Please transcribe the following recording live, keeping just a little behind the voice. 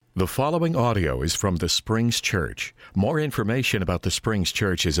The following audio is from the Springs Church. More information about the Springs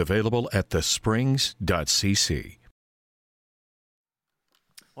Church is available at thesprings.cc.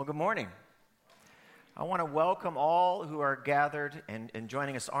 Well, good morning. I want to welcome all who are gathered and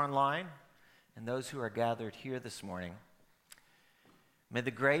joining us online and those who are gathered here this morning. May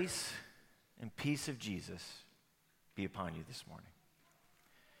the grace and peace of Jesus be upon you this morning.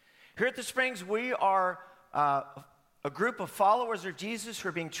 Here at the Springs, we are a group of followers of Jesus who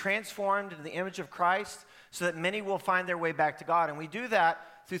are being transformed into the image of Christ so that many will find their way back to God. And we do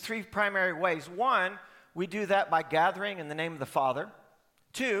that through three primary ways. One, we do that by gathering in the name of the Father.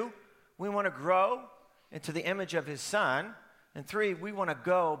 Two, we want to grow into the image of His Son. And three, we want to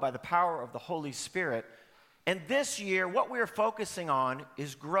go by the power of the Holy Spirit. And this year, what we are focusing on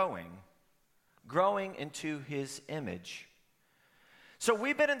is growing into His image. So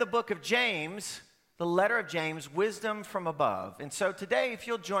we've been in the book of James, the letter of James, wisdom from above. And so today, if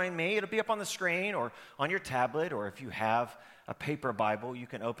you'll join me, it'll be up on the screen or on your tablet, or if you have a paper Bible, you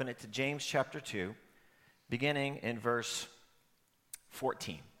can open it to James chapter 2, beginning in verse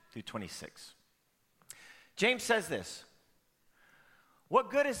 14 through 26. James says this: "What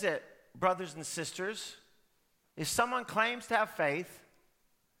good is it, brothers and sisters, if someone claims to have faith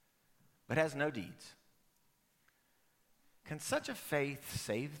but has no deeds? Can such a faith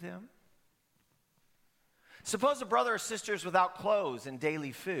save them? Suppose a brother or sister is without clothes and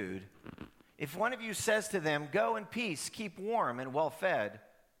daily food. If one of you says to them, 'Go in peace, keep warm and well fed,'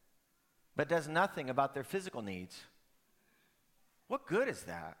 but does nothing about their physical needs, what good is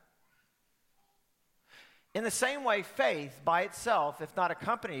that? In the same way, faith by itself, if not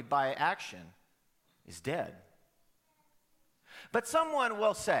accompanied by action, is dead. But someone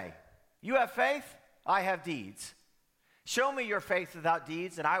will say, 'You have faith, I have deeds. Show me your faith without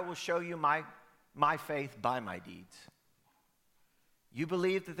deeds, and I will show you my faith by my deeds.' You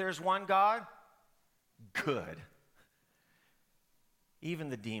believe that there's one God? Good. Even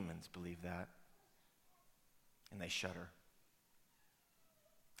the demons believe that, and they shudder.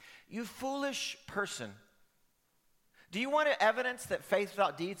 You foolish person, do you want evidence that faith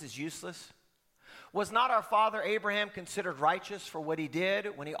without deeds is useless? Was not our father Abraham considered righteous for what he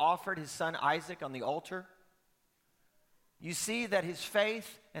did when he offered his son Isaac on the altar? You see that his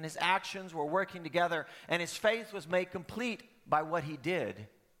faith and his actions were working together, and his faith was made complete by what he did.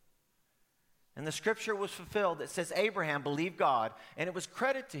 And the scripture was fulfilled that says Abraham believed God, and it was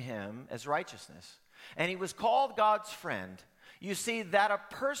credited to him as righteousness. And he was called God's friend. You see that a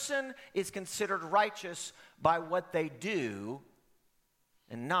person is considered righteous by what they do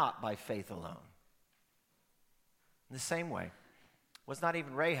and not by faith alone. In the same way, was not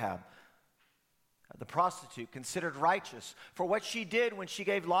even Rahab, the prostitute, considered righteous for what she did when she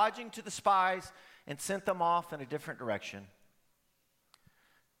gave lodging to the spies and sent them off in a different direction.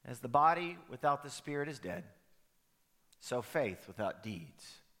 As the body without the spirit is dead, so faith without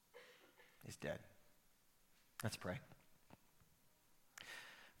deeds is dead." Let's pray.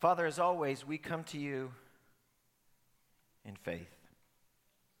 Father, as always, we come to you in faith.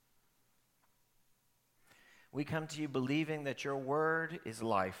 We come to you believing that your word is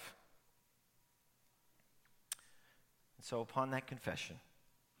life. And so upon that confession,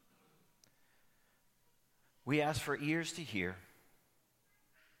 we ask for ears to hear.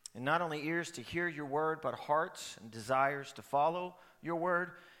 And not only ears to hear your word, but hearts and desires to follow your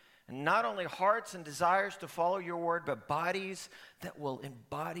word. And not only hearts and desires to follow your word, but bodies that will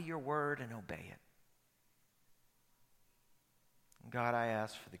embody your word and obey it. And God, I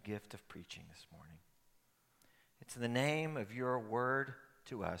ask for the gift of preaching this morning. It's in the name of your word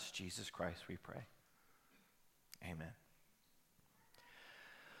to us, Jesus Christ, we pray. Amen.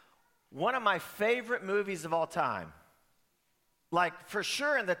 One of my favorite movies of all time, like for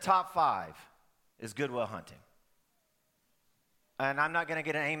sure in the top 5, is Good Will Hunting. And I'm not going to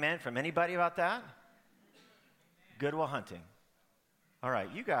get an amen from anybody about that. Good Will Hunting. All right,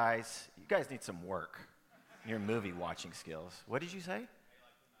 you guys need some work in your movie watching skills. What did you say?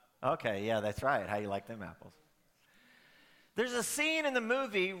 Okay, yeah, that's right. How you like them apples. There's a scene in the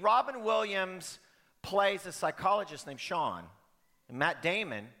movie, Robin Williams plays a psychologist named Sean, and Matt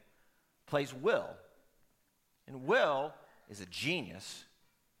Damon plays Will. And Will is a genius.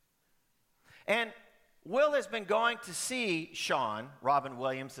 And Will has been going to see Sean, Robin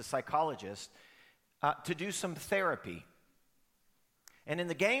Williams, the psychologist, to do some therapy. And in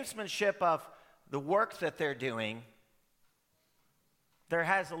the gamesmanship of the work that they're doing, there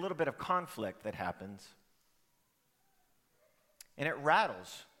has a little bit of conflict that happens. And it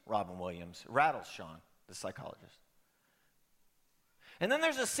rattles Robin Williams, rattles Sean, the psychologist. And then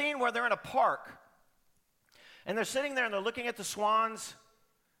there's a scene where they're in a park, and they're sitting there and they're looking at the swans,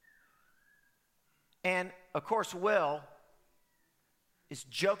 And, of course, Will is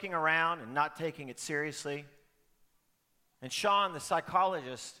joking around and not taking it seriously. And Sean, the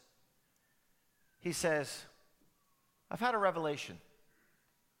psychologist, he says, I've had a revelation.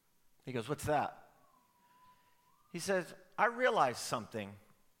 He goes, what's that? He says, I realized something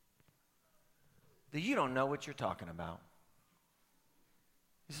that you don't know what you're talking about.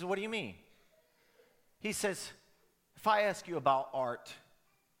 He says, what do you mean? He says, if I ask you about art,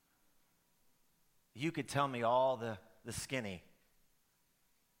 you could tell me all the skinny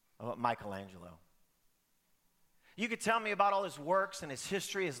about Michelangelo. You could tell me about all his works and his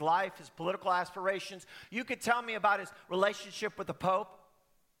history, his life, his political aspirations. You could tell me about his relationship with the Pope.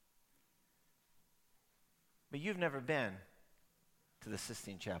 But you've never been to the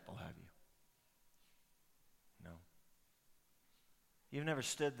Sistine Chapel, have you? No. You've never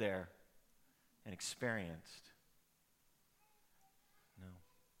stood there and experienced. No.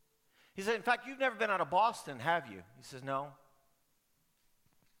 He said, in fact, you've never been out of Boston, have you? He says, no.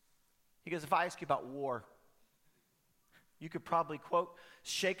 He goes, if I ask you about war, you could probably quote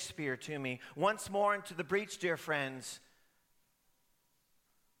Shakespeare to me. Once more into the breach, dear friends.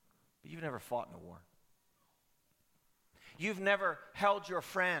 But you've never fought in a war. You've never held your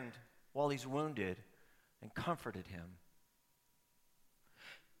friend while he's wounded and comforted him.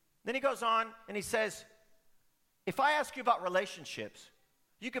 Then he goes on and he says, if I ask you about relationships,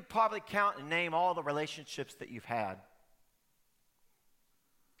 you could probably count and name all the relationships that you've had.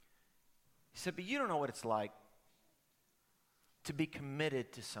 He said, but you don't know what it's like to be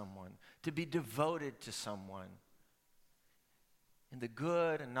committed to someone, to be devoted to someone, in the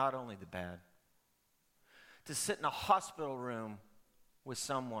good and not only the bad. To sit in a hospital room with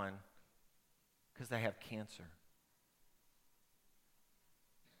someone because they have cancer.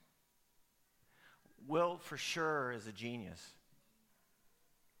 Will, for sure, is a genius.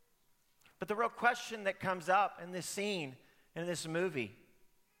 But the real question that comes up in this scene, in this movie,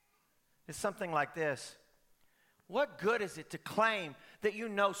 is something like this. What good is it to claim that you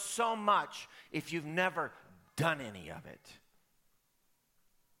know so much if you've never done any of it?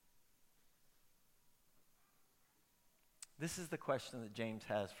 This is the question that James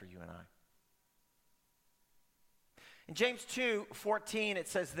has for you and I. In James 2:14, it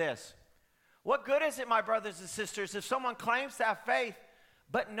says this. What good is it, my brothers and sisters, if someone claims to have faith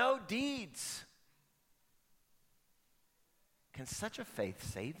but no deeds? Can such a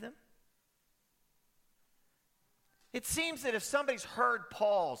faith save them? It seems that if somebody's heard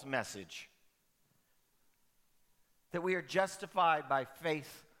Paul's message, that we are justified by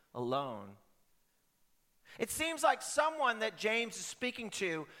faith alone, it seems like someone that James is speaking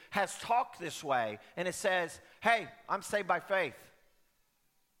to has talked this way, and it says, hey, I'm saved by faith.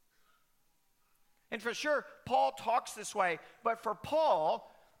 And for sure, Paul talks this way, but for Paul,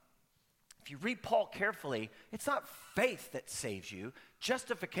 if you read Paul carefully, it's not faith that saves you.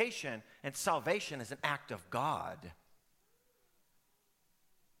 Justification and salvation is an act of God.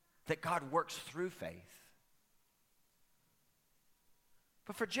 That God works through faith.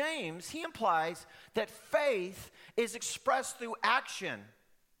 But for James, he implies that faith is expressed through action.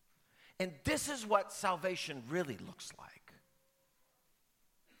 And this is what salvation really looks like.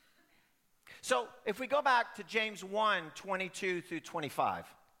 So if we go back to James 1:22 through 25,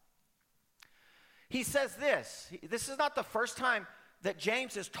 he says this. This is not the first time that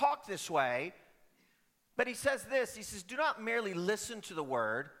James has talked this way, but he says this. He says, do not merely listen to the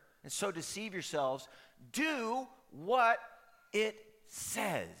word and so deceive yourselves. Do what it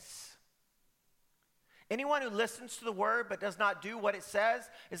says. Anyone who listens to the word but does not do what it says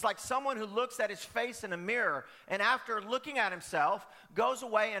is like someone who looks at his face in a mirror and after looking at himself goes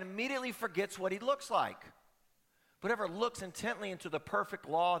away and immediately forgets what he looks like. But whoever looks intently into the perfect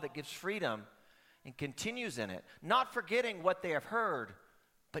law that gives freedom and continues in it, not forgetting what they have heard,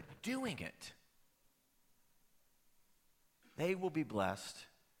 but doing it, they will be blessed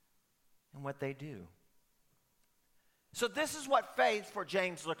in what they do. So this is what faith for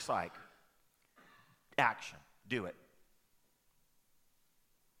James looks like. Action. Do it.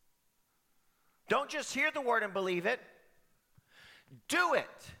 Don't just hear the word and believe it. Do it.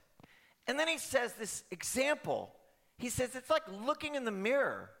 And then he says this example. He says it's like looking in the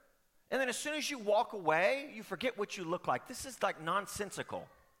mirror. And then as soon as you walk away, you forget what you look like. This is like nonsensical.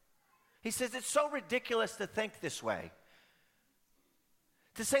 He says it's so ridiculous to think this way.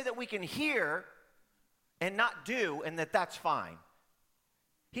 To say that we can hear and not do and that's fine.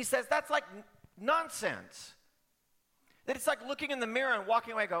 He says that's like nonsense. That it's like looking in the mirror and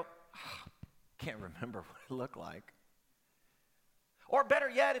walking away and go, can't remember what it looked like. Or better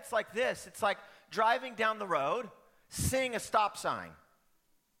yet, it's like this. It's like driving down the road, seeing a stop sign.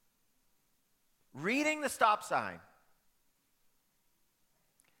 reading the stop sign,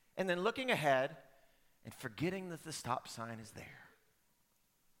 and then looking ahead and forgetting that the stop sign is there.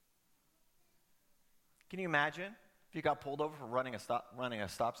 Can you imagine if you got pulled over for running a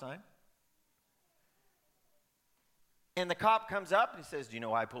stop sign? And the cop comes up and he says, "Do you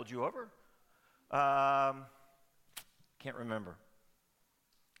know why I pulled you over?" Can't remember.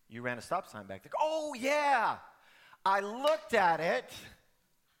 You ran a stop sign back there. "Oh, yeah. I looked at it,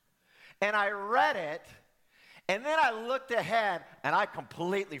 and I read it, and then I looked ahead, and I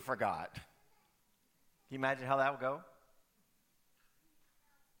completely forgot." Can you imagine how that would go?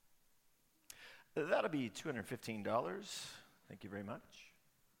 That'll be $215. Thank you very much.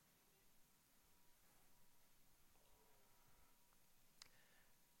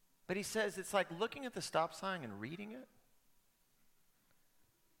 But he says it's like looking at the stop sign and reading it,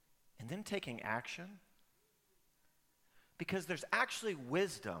 and then taking action. Because there's actually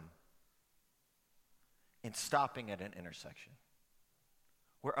wisdom in stopping at an intersection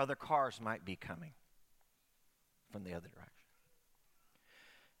where other cars might be coming from the other direction.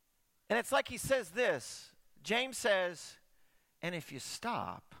 And it's like he says this. James says, and if you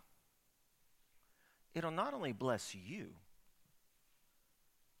stop, it'll not only bless you,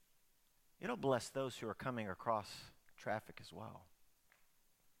 it'll bless those who are coming across traffic as well.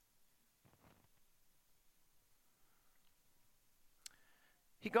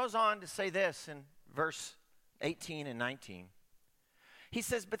 He goes on to say this in verse 18 and 19. He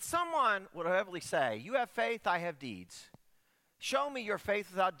says, "But someone would heavily say, 'You have faith, I have deeds. Show me your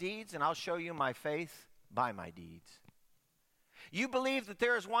faith without deeds, and I'll show you my faith by my deeds. You believe that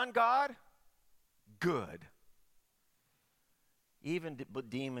there is one God? Good. Even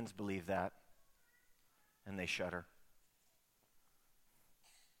demons believe that, and they shudder."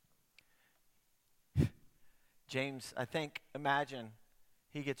 James, I think, imagine,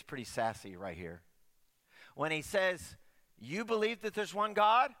 he gets pretty sassy right here. When he says, "You believe that there's one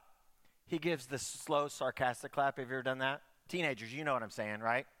God?" he gives this slow, sarcastic clap. Have you ever done that? Teenagers, you know what I'm saying,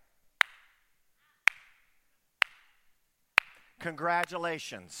 right?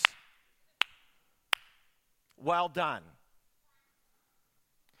 Congratulations. Well done.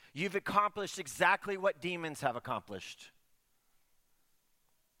 You've accomplished exactly what demons have accomplished.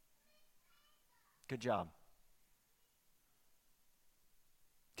 Good job.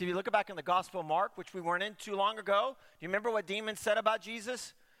 If you look back in the Gospel of Mark, which we weren't in too long ago, do you remember what demons said about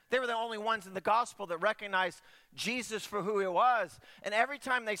Jesus? They were the only ones in the gospel that recognized Jesus for who he was. And every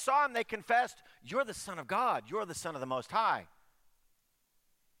time they saw him, they confessed, "You're the Son of God. You're the Son of the Most High."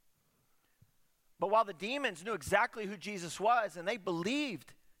 But while the demons knew exactly who Jesus was and they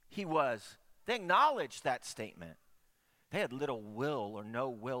believed he was, they acknowledged that statement. They had little will or no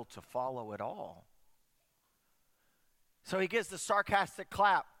will to follow at all. So he gives the sarcastic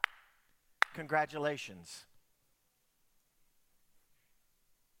clap. Congratulations.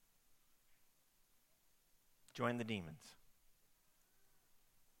 Join the demons.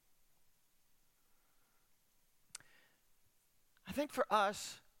 I think for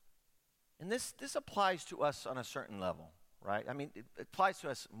us, and this applies to us on a certain level, right? I mean, it applies to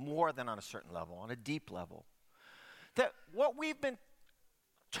us more than on a certain level, on a deep level. That what we've been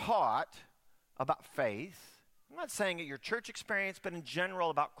taught about faith, I'm not saying at your church experience, but in general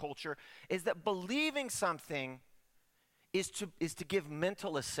about culture, is that believing something is to give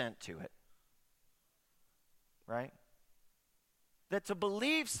mental assent to it. Right? That to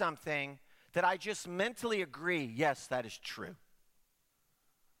believe something that I just mentally agree, yes, that is true.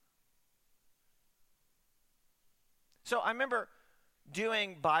 So I remember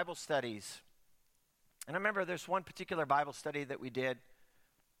doing Bible studies. And I remember there's one particular Bible study that we did.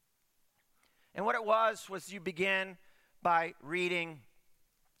 And what it was you begin by reading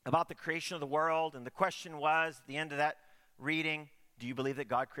about the creation of the world. And the question was, at the end of that reading, do you believe that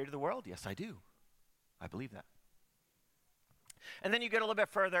God created the world? Yes, I do. I believe that. And then you get a little bit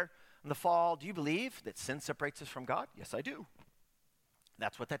further in the fall. Do you believe that sin separates us from God? Yes, I do.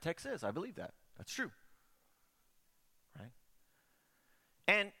 That's what that text is. I believe that. That's true. Right?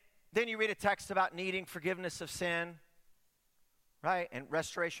 And then you read a text about needing forgiveness of sin, right? And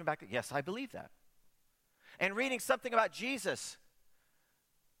restoration back to, yes, I believe that. And reading something about Jesus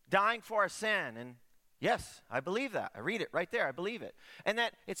dying for our sin, and yes, I believe that. I read it right there. I believe it. And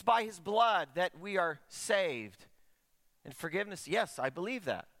that it's by his blood that we are saved. And forgiveness, yes, I believe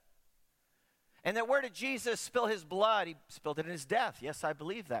that. And that where did Jesus spill his blood? He spilled it in his death. Yes, I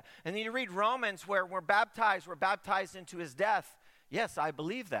believe that. And then you read Romans where we're baptized into his death. Yes, I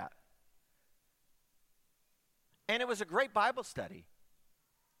believe that. And it was a great Bible study.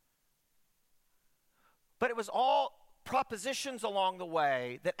 But it was all propositions along the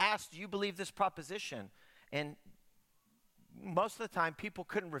way that asked, do you believe this proposition? And most of the time, people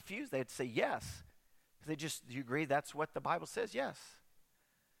couldn't refuse. They'd say yes. Do you agree that's what the Bible says? Yes.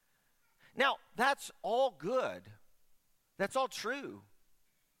 Now, that's all good. That's all true.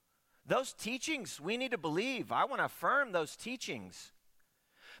 Those teachings we need to believe. I want to affirm those teachings.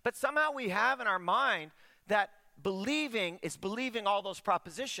 But somehow we have in our mind that believing is believing all those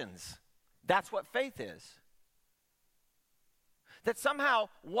propositions. That's what faith is. That somehow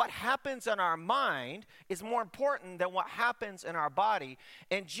what happens in our mind is more important than what happens in our body.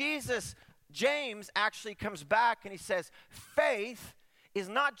 And James actually comes back and he says, faith is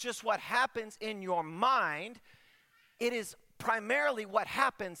not just what happens in your mind, it is primarily what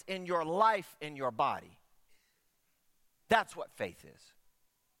happens in your life, in your body. That's what faith is.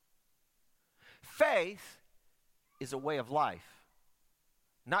 Faith is a way of life,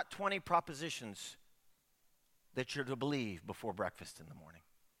 not 20 propositions that you're to believe before breakfast in the morning.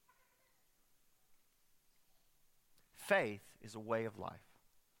 Faith is a way of life.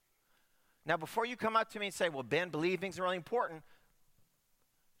 Now, before you come up to me and say, well, Ben, believing is really important,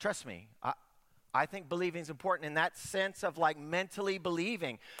 trust me, I think believing is important in that sense of like mentally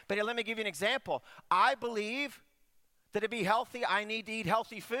believing. But here, let me give you an example. I believe that to be healthy, I need to eat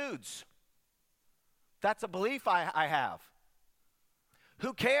healthy foods. That's a belief I have.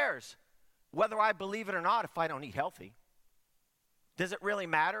 Who cares whether I believe it or not if I don't eat healthy? Does it really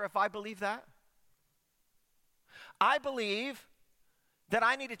matter if I believe that? I believe that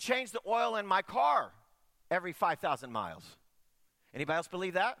I need to change the oil in my car every 5,000 miles. Anybody else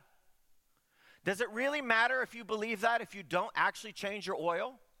believe that? Does it really matter if you believe that if you don't actually change your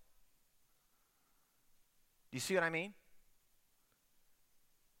oil? Do you see what I mean?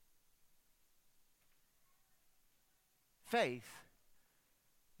 Faith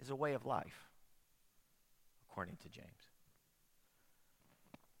is a way of life, according to James.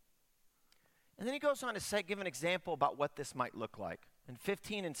 And then he goes on to give an example about what this might look like. In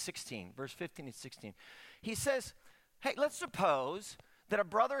 15 and 16, verse 15 and 16, he says, hey, let's suppose that a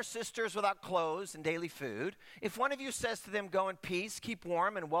brother or sister is without clothes and daily food. If one of you says to them, go in peace, keep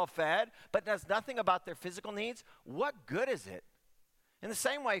warm and well fed, but does nothing about their physical needs, what good is it? In the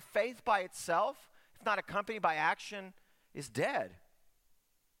same way, faith by itself, if not accompanied by action, is dead.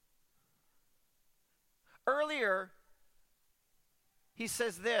 Earlier, he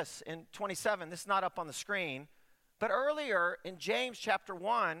says this in 27. This is not up on the screen. But earlier in James chapter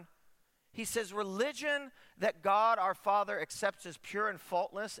 1, he says, religion that God our Father accepts as pure and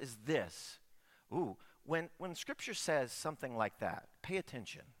faultless is this. Ooh, when Scripture says something like that, pay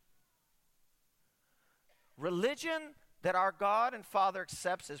attention. Religion that our God and Father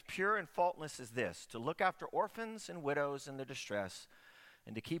accepts as pure and faultless is this, to look after orphans and widows in their distress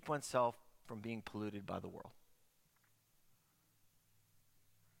and to keep oneself from being polluted by the world.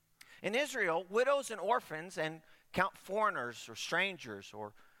 In Israel, widows and orphans, and count foreigners or strangers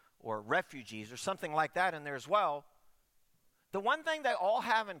or refugees or something like that in there as well, the one thing they all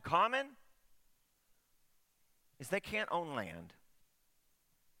have in common is they can't own land.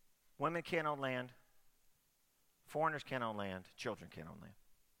 Women can't own land. Foreigners can't own land. Children can't own land.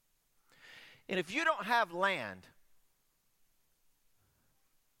 And if you don't have land,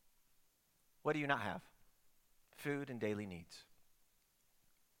 what do you not have? Food and daily needs.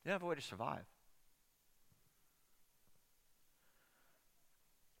 You don't have a way to survive.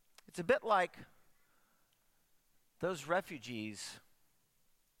 It's a bit like those refugees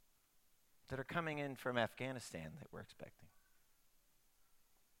that are coming in from Afghanistan that we're expecting.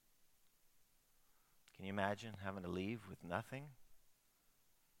 Can you imagine having to leave with nothing?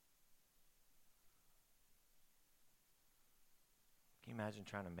 Can you imagine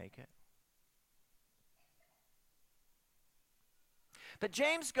trying to make it? But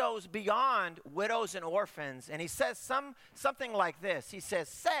James goes beyond widows and orphans, and he says something like this. He says,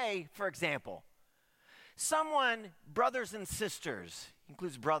 say, for example, someone, brothers and sisters,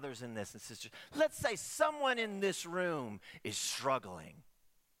 includes brothers in this and sisters. Let's say someone in this room is struggling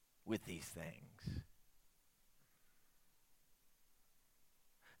with these things.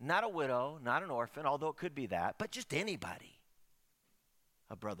 Not a widow, not an orphan, although it could be that, but just anybody,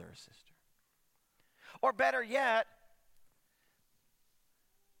 a brother or sister. Or better yet,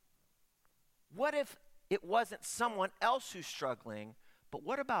 what if it wasn't someone else who's struggling, but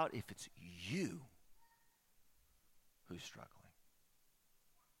what about if it's you who's struggling?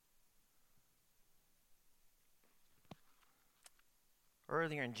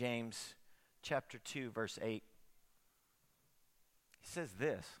 Earlier in James chapter 2, verse 8, he says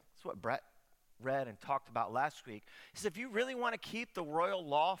this. It's what Brett read and talked about last week. He says, if you really want to keep the royal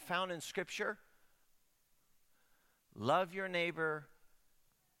law found in Scripture, Love your neighbor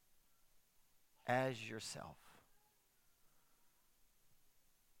as yourself.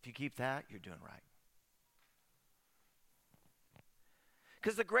 If you keep that, you're doing right.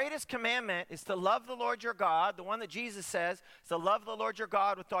 Because the greatest commandment is to love the Lord your God. The one that Jesus says is to love the Lord your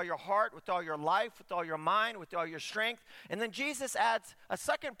God with all your heart, with all your life, with all your mind, with all your strength. And then Jesus adds a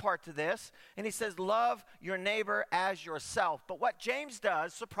second part to this, and he says, love your neighbor as yourself. But what James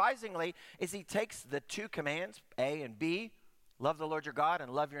does, surprisingly, is he takes the two commands, A and B, love the Lord your God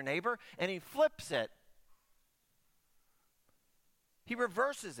and love your neighbor, and he flips it. He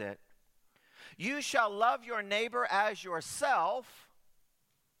reverses it. You shall love your neighbor as yourself.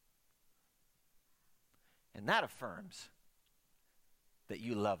 And that affirms that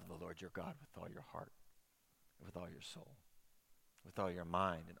you love the Lord your God with all your heart, with all your soul, with all your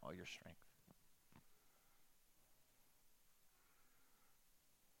mind, and all your strength.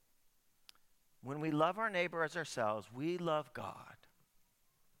 When we love our neighbor as ourselves, we love God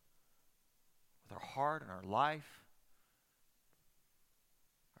with our heart and our life,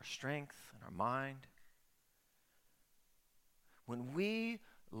 our strength and our mind. When we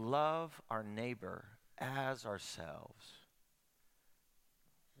love our neighbor as ourselves,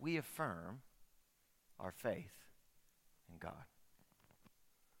 we affirm our faith in God.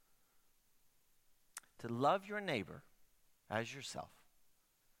 To love your neighbor as yourself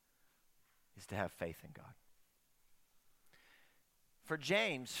is to have faith in God. For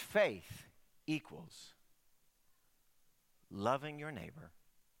James, faith equals loving your neighbor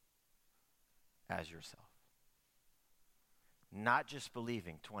as yourself. Not just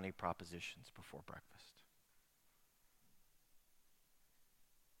believing 20 propositions before breakfast.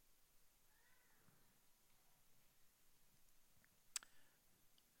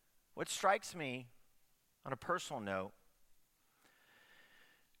 What strikes me on a personal note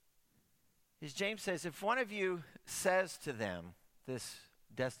is James says, if one of you says to them, this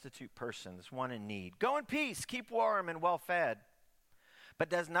destitute person, this one in need, go in peace, keep warm and well fed, but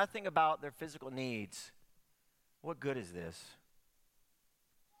does nothing about their physical needs, what good is this?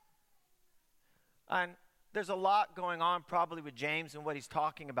 And there's a lot going on probably with James and what he's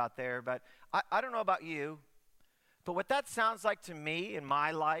talking about there, but I don't know about you, but what that sounds like to me in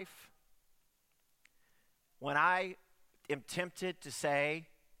my life, when I am tempted to say,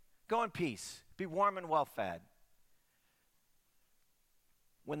 go in peace, be warm and well fed.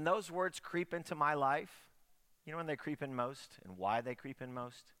 When those words creep into my life, you know when they creep in most and why they creep in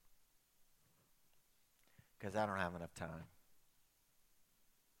most? Because I don't have enough time.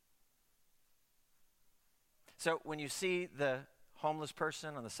 So when you see the homeless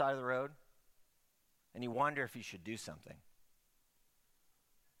person on the side of the road and you wonder if you should do something.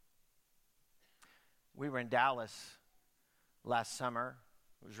 We were in Dallas last summer.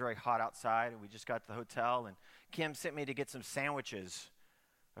 It was very hot outside, and we just got to the hotel, and Kim sent me to get some sandwiches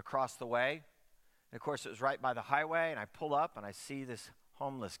across the way. And, of course, it was right by the highway, and I pull up, and I see this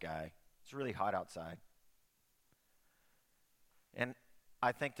homeless guy. It's really hot outside. And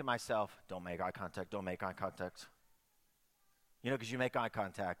I think to myself, don't make eye contact, don't make eye contact. You know, because you make eye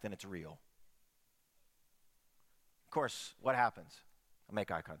contact, then it's real. Of course, what happens? I make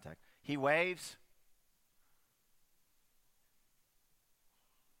eye contact. He waves.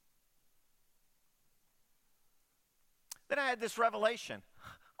 Then I had this revelation.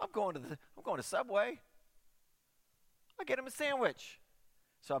 I'm going to Subway. I get him a sandwich.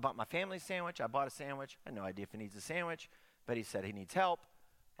 So I bought my family a sandwich. I bought a sandwich. I had no idea if he needs a sandwich, but he said he needs help.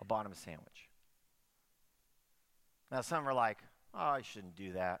 I bought him a sandwich. Now some are like, oh, you shouldn't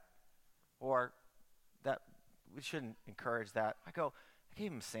do that. Or that we shouldn't encourage that. I go, I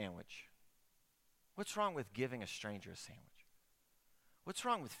gave him a sandwich. What's wrong with giving a stranger a sandwich? What's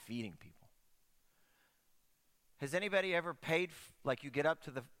wrong with feeding people? Has anybody ever paid, like you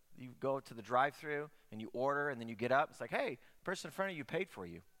go to the drive-thru and you order and then you get up, it's like, hey, the person in front of you paid for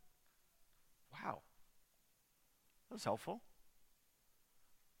you. Wow. That was helpful.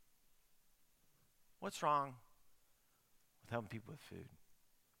 What's wrong with helping people with food?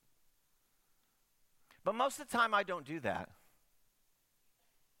 But most of the time I don't do that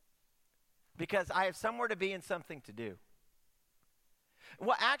because I have somewhere to be and something to do.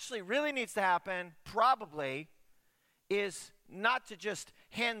 What actually really needs to happen probably is not to just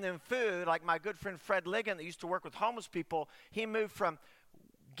hand them food, like my good friend Fred Ligon that used to work with homeless people. He moved from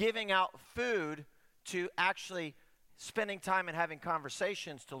giving out food to actually spending time and having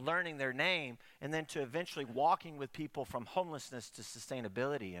conversations to learning their name and then to eventually walking with people from homelessness to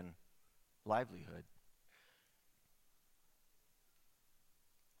sustainability and livelihood.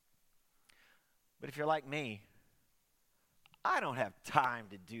 But if you're like me, I don't have time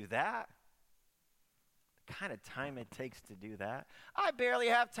to do that. kind of time it takes to do that. I barely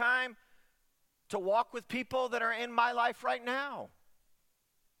have time to walk with people that are in my life right now.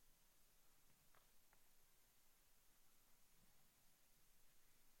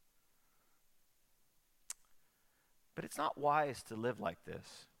 But it's not wise to live like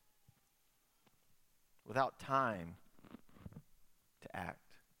this without time to act.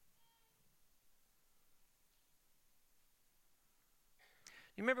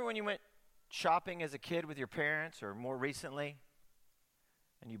 You remember when you went shopping as a kid with your parents, or more recently,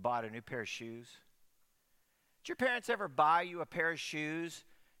 and you bought a new pair of shoes? Did your parents ever buy you a pair of shoes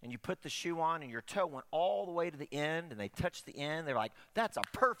and you put the shoe on and your toe went all the way to the end and they touched the end? They're like, that's a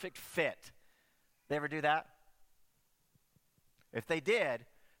perfect fit. They ever do that? If they did,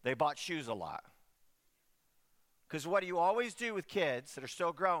 they bought shoes a lot. Because what do you always do with kids that are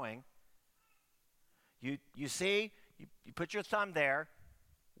still growing? You put your thumb there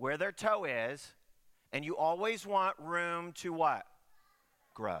where their toe is, and you always want room to what?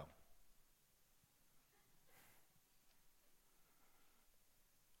 Grow.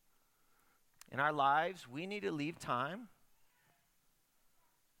 In our lives, we need to leave time.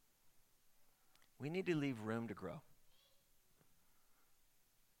 We need to leave room to grow.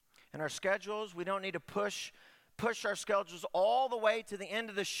 In our schedules, we don't need to push our schedules all the way to the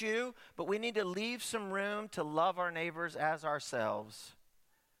end of the shoe, but we need to leave some room to love our neighbors as ourselves.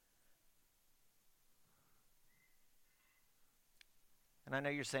 And I know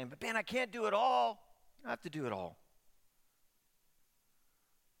you're saying, but Ben, I can't do it all. You don't have to do it all.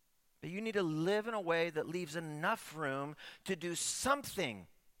 But you need to live in a way that leaves enough room to do something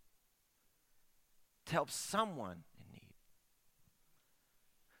to help someone in need.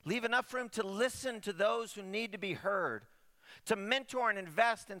 Leave enough room to listen to those who need to be heard, to mentor and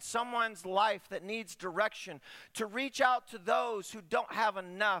invest in someone's life that needs direction, to reach out to those who don't have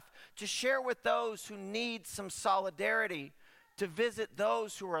enough, to share with those who need some solidarity, to visit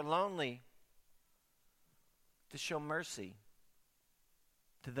those who are lonely, to show mercy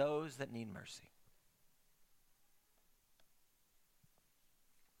to those that need mercy.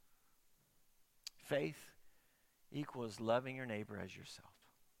 Faith equals loving your neighbor as yourself.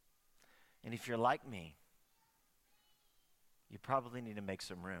 And if you're like me, you probably need to make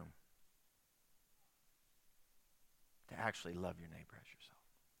some room to actually love your neighbor as yourself.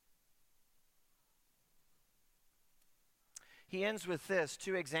 He ends with this,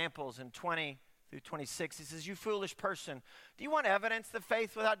 2 examples in 20 through 26. He says, you foolish person, do you want evidence that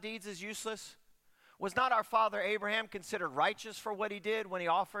faith without deeds is useless? Was not our father Abraham considered righteous for what he did when he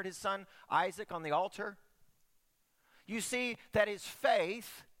offered his son Isaac on the altar? You see that his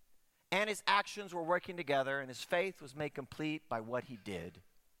faith and his actions were working together, and his faith was made complete by what he did.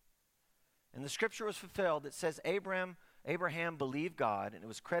 And the scripture was fulfilled. It says Abraham believed God, and it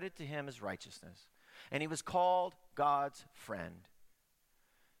was credited to him as righteousness. And he was called God's friend.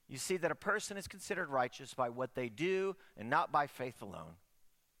 You see that a person is considered righteous by what they do and not by faith alone.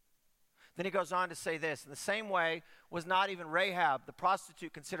 Then he goes on to say this, in the same way was not even Rahab, the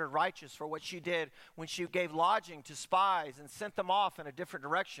prostitute, considered righteous for what she did when she gave lodging to spies and sent them off in a different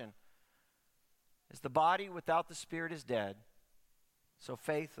direction. As the body without the spirit is dead, so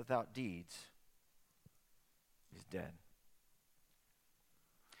faith without deeds is dead.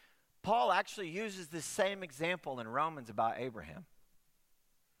 Paul actually uses this same example in Romans about Abraham.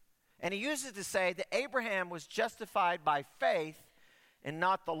 And he uses to say that Abraham was justified by faith and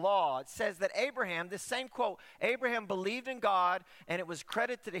not the law. It says that Abraham, this same quote, Abraham believed in God and it was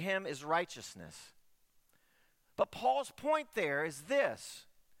credited to him as righteousness. But Paul's point there is this,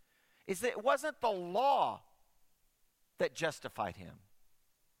 is that it wasn't the law that justified him.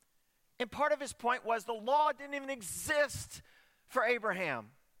 And part of his point was the law didn't even exist for Abraham.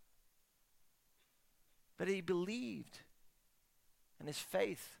 But he believed in his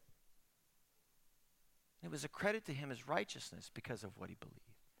faith. It was a credit to him as righteousness because of what he believed.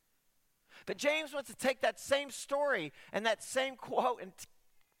 But James wants to take that same story and that same quote and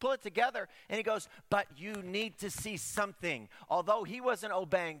pull it together. And he goes, but you need to see something. Although he wasn't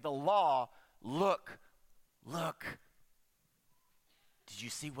obeying the law, look. Did you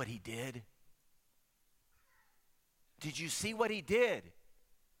see what he did? Did you see what he did?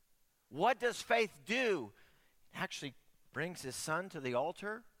 What does faith do? It actually brings his son to the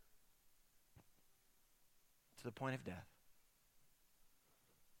altar to the point of death.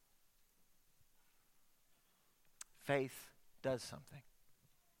 Faith does something.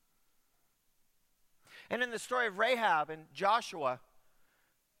 And in the story of Rahab and Joshua,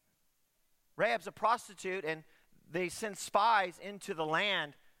 Rahab's a prostitute, and they send spies into the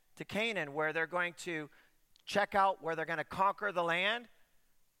land to Canaan where they're going to check out where they're going to conquer the land.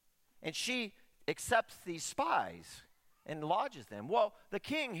 And she accepts these spies and lodges them. Well, the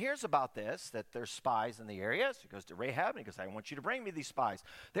king hears about this, that there's spies in the area. So he goes to Rahab and he goes, I want you to bring me these spies.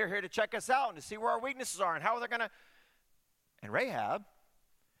 They're here to check us out and to see where our weaknesses are and how they're going to. And Rahab,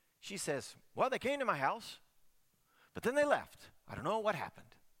 she says, well, they came to my house, but then they left. I don't know what happened.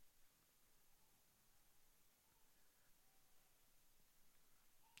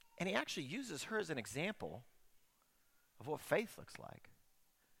 And he actually uses her as an example of what faith looks like.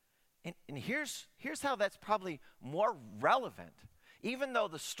 And here's how that's probably more relevant. Even though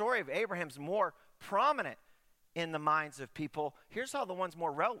the story of Abraham's more prominent in the minds of people, here's how the one's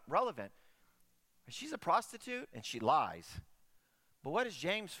more relevant. She's a prostitute and she lies. But what does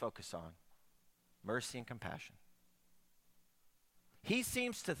James focus on? Mercy and compassion. He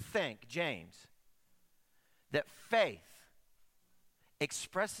seems to think, James, that faith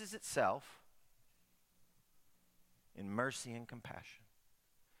expresses itself in mercy and compassion.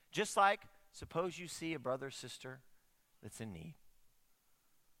 Just like, suppose you see a brother or sister that's in need,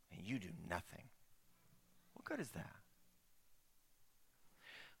 and you do nothing. What good is that?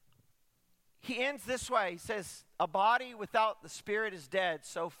 He ends this way. He says, a body without the spirit is dead,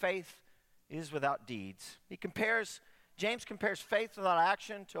 so faith is without deeds. James compares faith without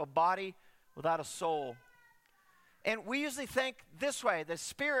action to a body without a soul. And we usually think this way, the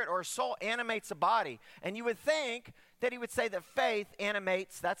spirit or soul animates a body. And you would think that he would say that faith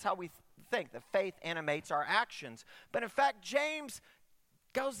animates, that's how we think, that faith animates our actions. But in fact, James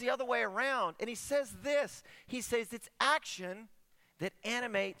goes the other way around, and he says this. He says it's action that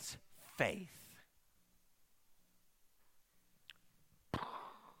animates faith.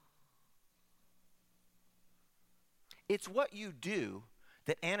 It's what you do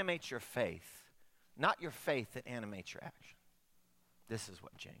that animates your faith. Not your faith that animates your action. This is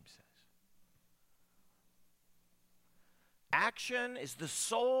what James says. Action is the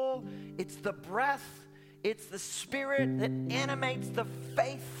soul, it's the breath, it's the spirit that animates the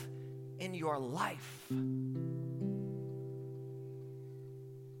faith in your life.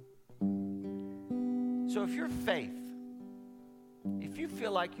 So if you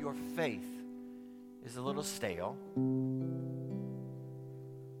feel like your faith is a little stale,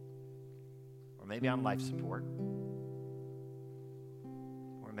 maybe on life support,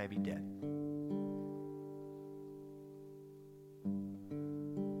 or maybe dead.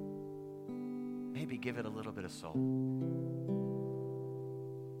 Maybe give it a little bit of soul.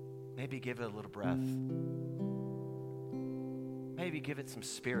 Maybe give it a little breath. Maybe give it some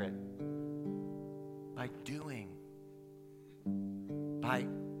spirit by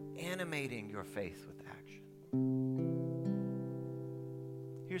animating your faith with action.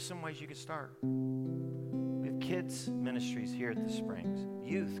 Here's some ways you could start. We have kids ministries here at the Springs,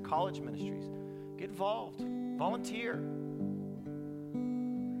 youth, college ministries. Get involved, volunteer.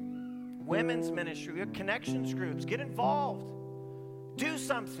 Women's ministry, we have connections groups. Get involved. Do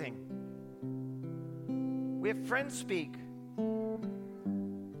something. We have friends speak.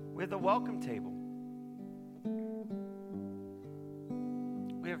 We have the welcome table.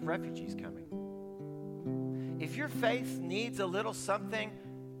 We have refugees coming. If your faith needs a little something,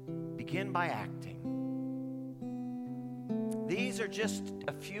 begin by acting. These are just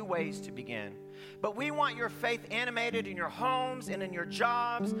a few ways to begin. But we want your faith animated in your homes and in your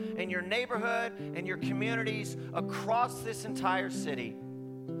jobs, in your neighborhood, and your communities across this entire city.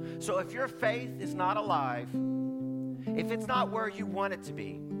 So if your faith is not alive, if it's not where you want it to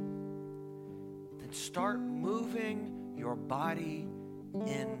be, then start moving your body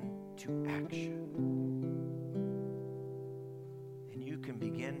into action. And you can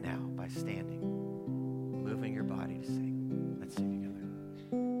begin now by standing, moving your body to sing. Let's sing together.